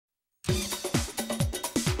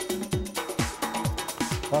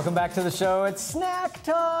Welcome back to the show. It's snack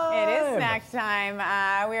time. It is snack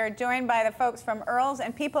time. We are joined by the folks from Earls,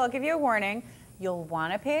 and people, I'll give you a warning. You'll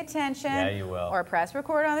want to pay attention. Yeah, you will. Or press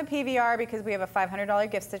record on the PVR because we have a $500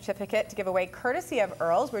 gift certificate to give away courtesy of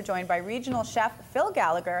Earls. We're joined by regional chef Phil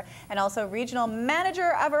Gallagher and also regional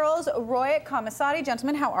manager of Earls, Roy Commissati.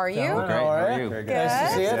 Gentlemen, how are you? Great. How are you? Very good. Nice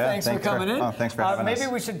to see you. Yeah, thanks for coming in. Oh, thanks for having us. Maybe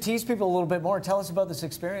we should tease people a little bit more. Tell us about this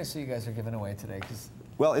experience that you guys are giving away today.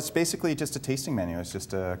 Well, it's basically just a tasting menu. It's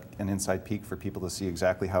just an inside peek for people to see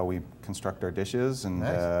exactly how we construct our dishes, and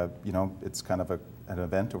nice. You know, it's kind of an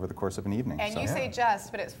event over the course of an evening. And you say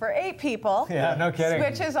just, but it's for 8 people. Yeah, no kidding.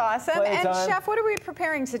 Which is awesome. Playtime. And Chef, what are we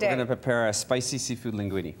preparing today? We're going to prepare a spicy seafood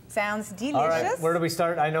linguine. Sounds delicious. All right, where do we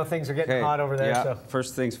start? I know things are getting hot over there. Yeah. So.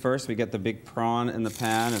 First things first, we get the big prawn in the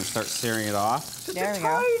pan and start searing it off. Just there a we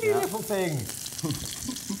go. tiny little thing.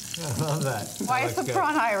 I love that. Why is the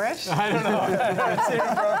prawn Irish? I don't know. It's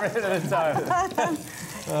inappropriate at the time.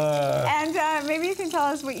 And maybe you can tell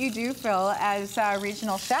us what you do, Phil, as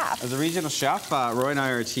regional chef. As a regional chef, Roy and I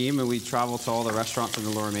are a team, and we travel to all the restaurants in the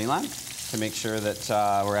Lower Mainland to make sure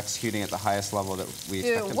that we're executing at the highest level that we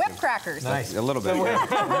expect them Whip to. crackers. Nice. A little bit. Whip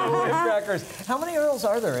crackers. How many Earls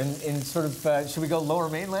are there in sort of, should we go Lower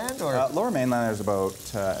Mainland? Or? Lower Mainland, there's about,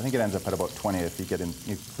 I think it ends up at about 20 if you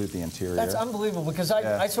include the interior. That's unbelievable because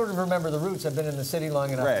I sort of remember the roots. I've been in the city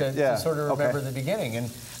long enough to sort of remember the beginning. And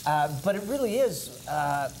but it really is,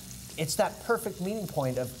 it's that perfect meeting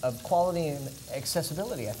point of quality and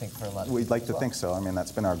accessibility, I think, for a lot of people. We'd like to think so. I mean,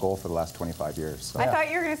 that's been our goal for the last 25 years. So. I thought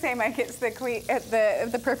you were going to say, Mike, it's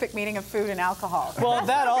the perfect meeting of food and alcohol. Well,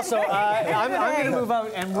 that also, I'm going to move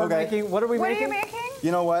out and we're making, what are we making? What are you making?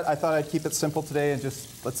 You know what? I thought I'd keep it simple today and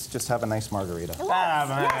let's just have a nice margarita.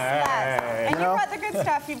 Yes. And you brought the good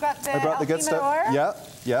stuff. You've got the I brought the good stuff. Yeah.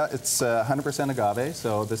 Yeah, it's 100% agave,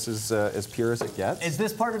 so this is as pure as it gets. Is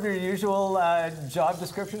this part of your usual job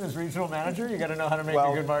description as regional manager? You got to know how to make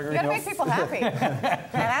a good margarita. You got to make people happy, and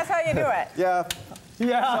that's how you do it. Yeah.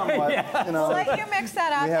 Somewhat, you know. We'll let you mix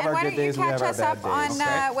that up, and why don't you catch us up on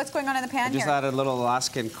what's going on in the pan I just here? added a little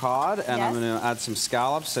Alaskan cod, and I'm going to add some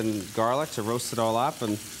scallops and garlic to roast it all up.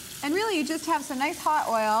 And really, you just have some nice hot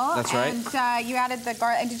oil. That's right. And you added the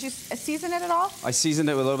garlic. And did you season it at all? I seasoned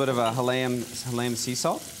it with a little bit of a Himalayan sea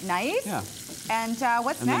salt. Nice. Yeah. And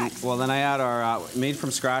what's next? Then I add our made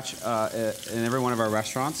from scratch in every one of our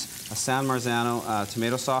restaurants, a San Marzano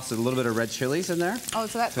tomato sauce with a little bit of red chilies in there. Oh,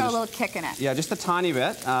 so that's got a little kick in it. Yeah, just a tiny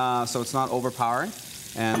bit, so it's not overpowering.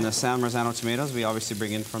 And the San Marzano tomatoes we obviously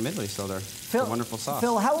bring in from Italy, so they're a wonderful sauce.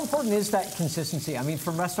 Phil, how important is that consistency? I mean,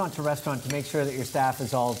 from restaurant to restaurant, to make sure that your staff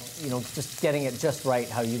is all, just getting it just right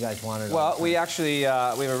how you guys want it. Well, we actually we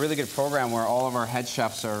have a really good program where all of our head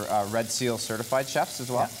chefs are Red Seal certified chefs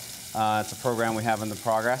as well. Yeah. It's a program we have in the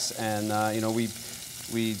progress, and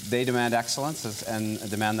they demand excellence and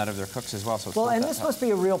demand that of their cooks as well. So and this must be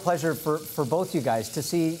a real pleasure for both you guys to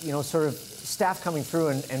see, sort of staff coming through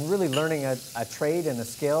and really learning a trade and a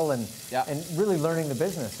skill and really learning the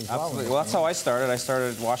business as well. Absolutely. Well, that's how I started. I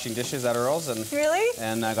started washing dishes at Earls,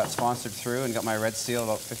 and I got sponsored through and got my Red Seal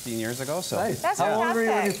about 15 years ago. So nice. That's how old were you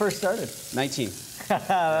when you first started? 19.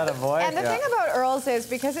 That a boy. And the thing about Earls is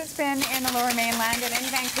because it's been in the Lower Mainland and in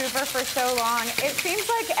Vancouver for so long, it seems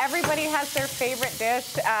like everybody has their favorite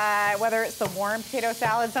dish, whether it's the warm potato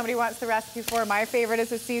salad somebody wants the recipe for. My favorite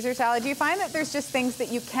is a Caesar salad. Do you find that there's just things that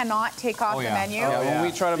you cannot take off the menu? Yeah, when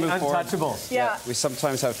we try to move forward, untouchables. Yeah. We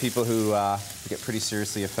sometimes have people who get pretty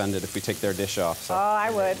seriously offended if we take their dish off. So. Oh,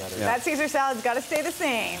 I would. That Caesar salad's got to stay the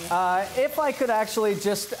same. If I could actually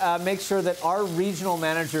just make sure that our regional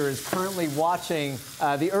manager is currently watching,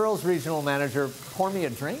 the Earls regional manager, pour me a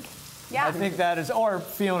drink. Yeah. I think that is, or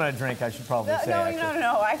Fiona a drink, I should probably say.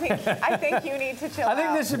 No. I think you need to chill out. I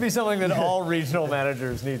think this should be something that all regional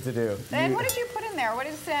managers need to do. And what did you put in there? What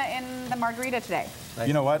is in the margarita today?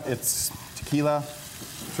 You know what? It's tequila,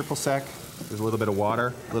 triple sec. There's a little bit of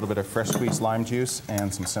water, a little bit of fresh squeezed lime juice,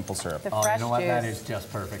 and some simple syrup. The fresh you know what? juice. That is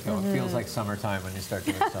just perfect. Though. It feels like summertime when you start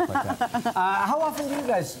doing stuff like that. How often do you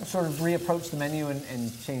guys sort of reapproach the menu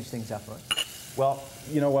and change things up? Right? Well,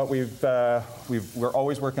 you know what? We're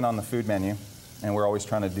always working on the food menu, and we're always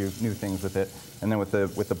trying to do new things with it. And then with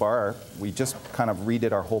the bar, we just kind of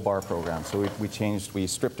redid our whole bar program. So we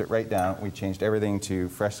stripped it right down. We changed everything to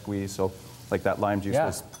fresh squeeze. So like that lime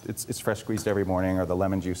juice it's fresh squeezed every morning, or the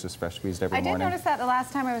lemon juice is fresh squeezed every morning. I did notice that the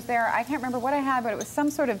last time I was there. I can't remember what I had, but it was some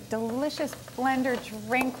sort of delicious blender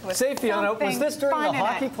drink with Say, Fiona, was this during the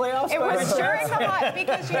hockey playoffs? It was during the hockey,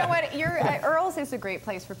 because you know what? Earls is a great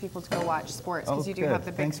place for people to go watch sports, because you do have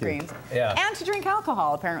the big screens. Yeah. And to drink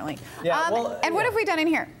alcohol, apparently. Yeah, and what have we done in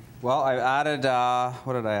here? Well, I added,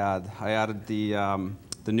 what did I add? I added the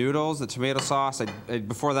the noodles, the tomato sauce.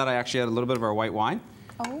 Before that, I actually had a little bit of our white wine.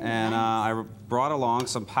 Oh, and nice. I brought along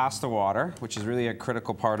some pasta water, which is really a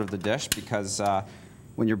critical part of the dish because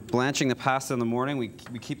when you're blanching the pasta in the morning, we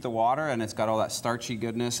keep the water, and it's got all that starchy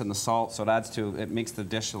goodness and the salt, so it makes the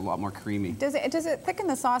dish a lot more creamy. Does it thicken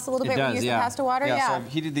the sauce a little bit It when does, you use the pasta water? Yeah, so I've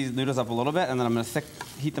heated these noodles up a little bit, and then I'm going to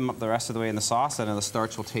heat them up the rest of the way in the sauce, and then the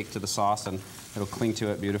starch will take to the sauce, and it'll cling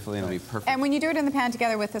to it beautifully, and it'll be perfect. And when you do it in the pan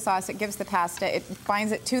together with the sauce, it gives the pasta, it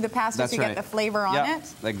binds it to the pasta, That's so you right. get the flavor on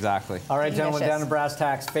it. Exactly. All right, gentlemen, Delicious. down to brass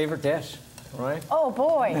tacks. Favorite dish, right? Oh,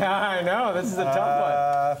 boy. I know, this is a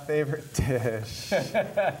tough one. Favorite dish. You're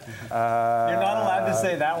not allowed to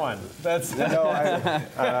say that one. That's No,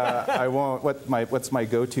 I won't. What's my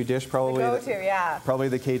go-to dish? Probably probably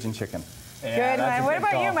the Cajun chicken. Yeah, Good one. What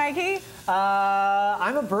about call. you, Mikey?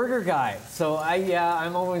 I'm a burger guy, so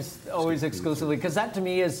I'm always exclusively, because that to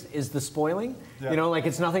me is the spoiling. Yeah. You know, like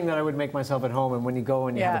it's nothing that I would make myself at home, and when you go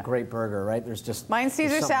and you have a great burger, right? There's just Mine's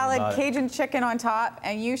Caesar salad, Cajun chicken on top,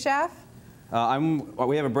 and you, chef?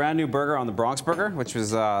 We have a brand new burger on the Bronx Burger, which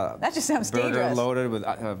was that just sounds burger dangerous. loaded with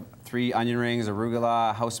 3 onion rings,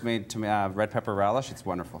 arugula, house-made red pepper relish. It's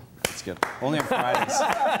wonderful. It's good. Only on Fridays.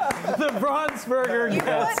 The Bronx Burger. You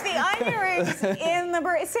put the onion rings in the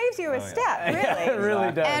burger. It saves you a step, really. Yeah, it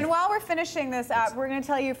really does. And while we're finishing this up, we're going to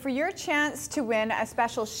tell you for your chance to win a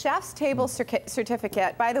special Chef's Table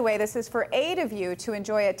certificate. By the way, this is for 8 of you to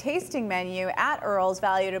enjoy a tasting menu at Earls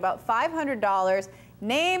valued at about $500.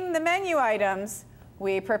 Name the menu items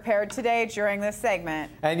we prepared today during this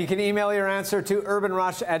segment. And you can email your answer to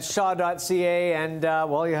urbanrush@shaw.ca, and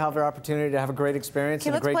well, you have the opportunity to have a great experience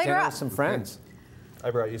and a great dinner with some friends. I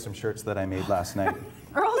brought you some shirts that I made last night.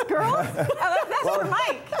 Earls Girls? That's for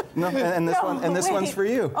Mike. No, and this one's for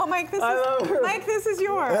you. Oh, Mike, this is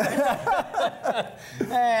yours.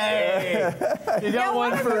 Hey, you got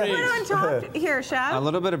one for each. What on top here, chef? A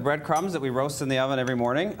little bit of breadcrumbs that we roast in the oven every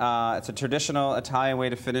morning. It's a traditional Italian way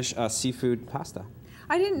to finish seafood pasta.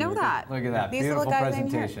 I didn't know that. Look at that. These Beautiful little guys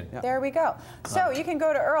presentation. in here. There we go. So you can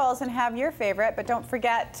go to Earls and have your favorite, but don't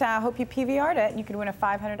forget, hope you PVR'd it. You could win a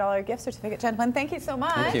 $500 gift certificate. Gentlemen, thank you so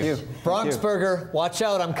much. Thank you. Bronx Burger, watch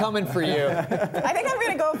out, I'm coming for you. I think I'm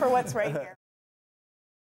going to go for what's right here.